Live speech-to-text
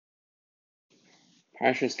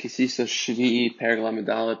Parshas Kisisa Shvi'i Pergla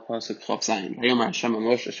Medalet Pasuk Chav Zayin. Vayomar Hashem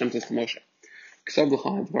Moshe, Hashem says to Moshe, Ksav l'cha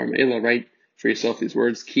Dvar Me'ela, write for yourself these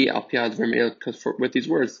words. Ki al Piyad Dvar Me'ela, because with these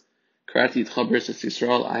words, Karati T'chal B'Risas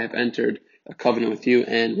Yisrael, I have entered a covenant with you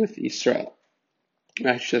and with Israel.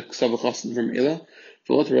 Rashi says Ksav l'cha Dvar Me'ela,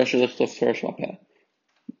 V'lot Rashi l'chtov Torah Sheba'al Peh.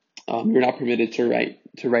 You're not permitted to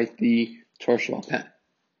write the Torah Sheba'al Peh.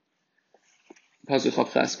 Pasuk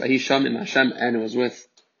Chav Ches, Vayisham im Hashem, and he was with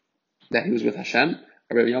Hashem.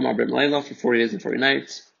 For 40 days and 40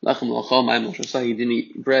 nights. He didn't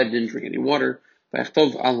eat bread, didn't drink any water. And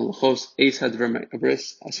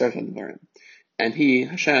he,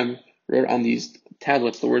 Hashem, wrote on these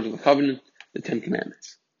tablets the words of the covenant, the 10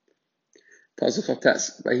 commandments. When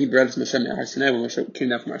Moshe came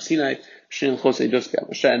down from Har Sinai, and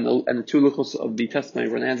the two luchos of the testimony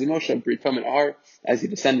were in the hands of Moshe, Brit Tom and Ar, as he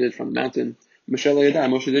descended from the mountain. Moshe didn't know that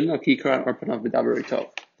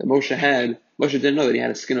Moshe didn't know that he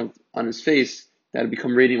had a skin on his face that had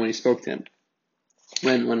become radiant when he spoke to him,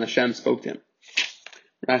 when Hashem spoke to him.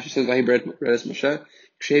 Rashi says,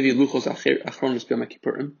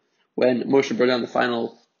 when Moshe brought down the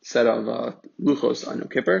final set of luchos on Yom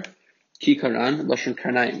Kippur, Ki Karan, Lashon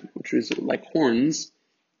Karnaim, which is like horns,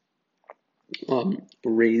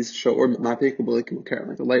 raised, or like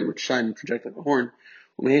the light would shine and project like a horn.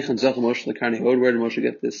 Where did Moshe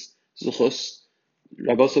get this zuchos?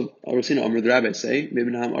 Rabbi Amr the rabbi say,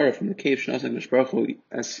 from the cave, as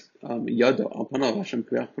Yada al Panav, Hashem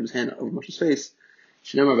put his hand over Moshe's face,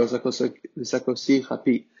 and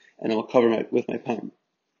I will cover with my palm.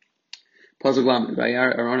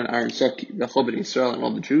 Aaron and Aaron saw Israel and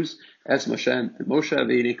all the Jews, as Moshe and Moshe, and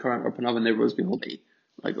there rose, behold,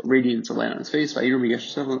 like radiance of light on his face, and they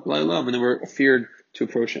were afeared to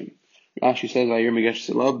approach him. Rashi says,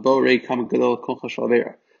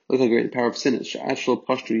 look how great the power of sin is.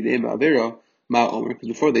 Because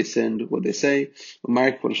before they sinned, what they say?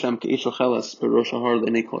 By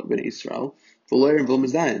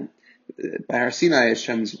Har Sinai,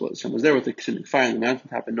 Hashem was there with the consuming fire, and the mountain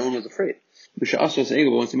top, and no one was afraid. But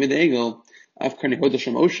once they made the eagle, and they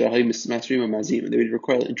would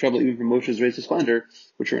recoil in trouble even from Moshe's rays of splendor,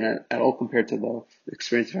 which were not at all compared to the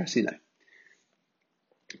experience of Har Sinai.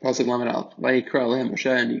 Pasuk Lamed Aleph. And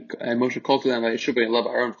Moshe called to them, and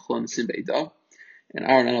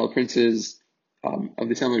Aaron and all the princes of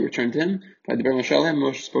the assembly returned to him.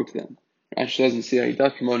 Moshe spoke to them. Rashi doesn't see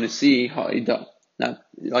Ha'ida, Kimo Nisi Ha'ida. Not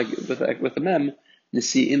like with the mem,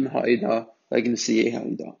 Nisi'im Ha'ida, like Nisi'e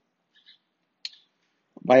Ha'ida.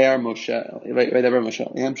 Vayar Moshe.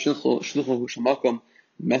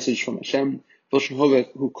 Message from Hashem.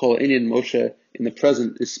 Who call in Moshe in the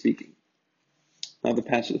present is speaking. Now the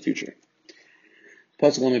past or the future.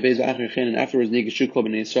 And afterwards,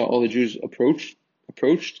 all the Jews approached,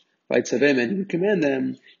 and he would command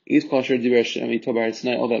them, all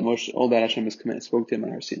that Hashem has commanded, spoke to him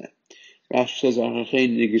on Har Sinai. Rashi says,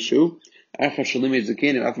 after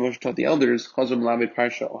Moshe taught the elders,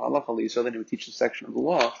 so then he would teach the section of the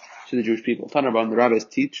law to the Jewish people. Tanarban, the rabbis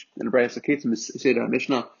teach, and the Brayas Aketim say to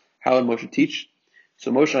Mishnah, how would Moshe teach?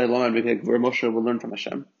 So Moshe will learn from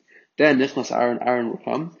Hashem. Then Nichnas Aaron will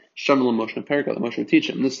come. Shamal Moshe and Perikah, Moshe would teach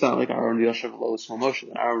him. This is not like Aaron Yoshev Lo Small Moshe.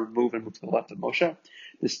 Then Aaron would move to the left of Moshe.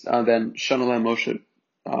 Then Shanalam Moshe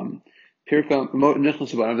Perikah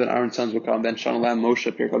Nichnas Abarim. Then Aaron's sons would come. Then Shanalam Moshe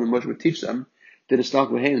Perikah. Then Moshe would teach them. They just talk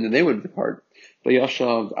with him, and then they would depart. But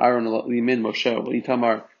Yoshev Aaron Limin Moshe,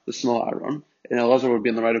 Itamar the small Aaron, and Elazar would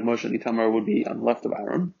be on the right of Moshe, and Itamar would be on the left of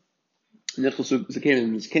Aaron. Nichnas Zakenim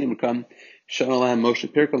and Zakenim would come. Shanalam Moshe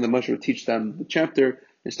Perikah. Then Moshe would teach them the chapter.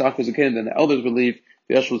 And stock was a kid, then the elders would leave,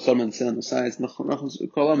 the Yeshua would summon and sit on the sides, and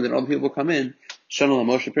then all the people would come in, Shanal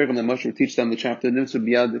Moshe Pirkam, then Moshe would teach them the chapter, Nimsu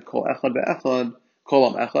Biad, Kol Echad Be'echad,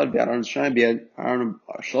 Kolam Echad, Biad Aaron Shai, Biad Aaron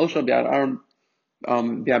Shlosha, Biad Aaron,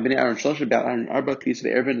 Biad Bnei Aaron Shlosha, Biad Aaron Arba, Piece of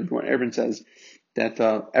Ervin, and Ervin says that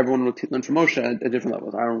everyone would learn from Moshe at different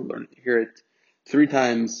levels. Aaron would hear it 3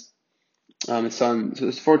 times, his son, so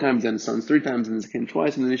there's 4 times, then his sons 3 times, and then Zaken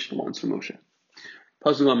twice, and then Yishma once from Moshe.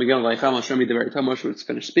 Moshe would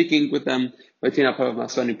finish speaking with them. He put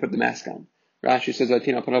the mask on. Rashi says,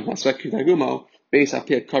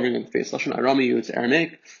 covering of the face. Lashon Arami, it's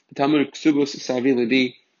Aramaic. The Talmud Ksubus Savi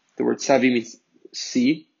Lidi, the word Savi means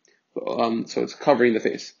see, so it's covering the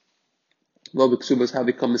face. Lo Ksubus have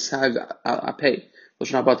become Sav Ape.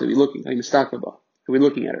 Lashon Abba, to be looking. To be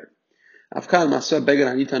looking at her. Afkan Masah Begad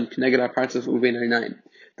Hanitan Knegada parts of Uvein Hainaim.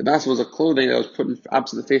 The mask was a clothing that was put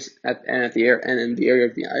opposite the face and at the air and in the area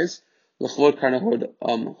of the eyes. L'chlod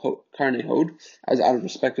karnehod, as out of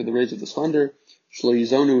respect of the rays of the splendor. Shlo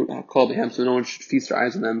Yizonu called him, so no one should feast their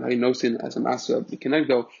eyes on them. Nosin as a masa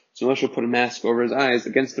b'kenegdo. So Moshe put a mask over his eyes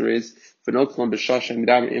against the rays. V'notlam b'shash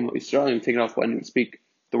hamidaber imo Yisrael. And take it off when he would speak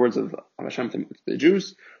the words of Hashem to the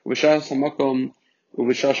Jews. Uv'shash hamakom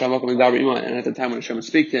midaber imo. And at the time when Hashem would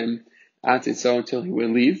speak to him, so until he would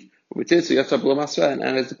leave. So yatzah b'lo masra. And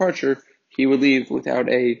at his departure, he would leave without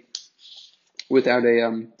a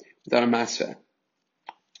masra.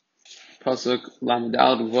 Pasuk Lamed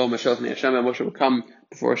Al Gvo Mashal Fnei Hashem, and Moshe would come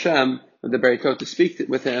before Hashem with the Berikot to speak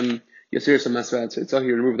with him. Yasir some masvat, so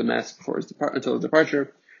he would remove the mask until his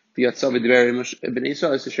departure. The Yatzav B'Nei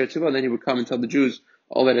Yisrael is to share tefillah, and then he would come and tell the Jews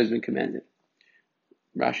all that has been commanded.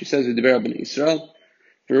 Rashi says the B'Nei Yisrael,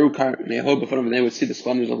 Verukar Neho before him, and they would see the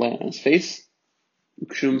splendors of light on his face.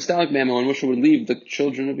 Kshum Stalik Memo, and Moshe would leave the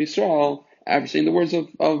children of Yisrael after saying the words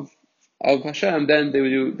of Hashem. Then they would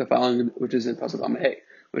do the following, which is in Pasuk Amahei.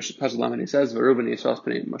 Which Pasuk Lamed says, "V'Reuven Yisrael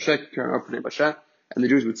Pnei Moshe, Karen Pnei Basha," and the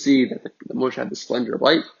Jews would see that the Moshe had the splendor of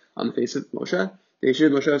light on the face of Moshe. They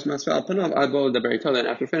should Moshe's masval panav adbo the Beritola, and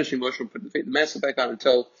after finishing, Moshe would put the mask back on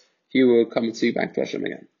until he will come and see back to Hashem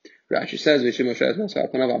again. Rashi says, "V'Yishim Moshe's masval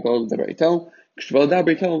panav adbo the Beritola."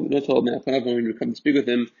 When he would come to speak with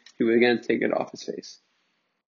him, he would again take it off his face.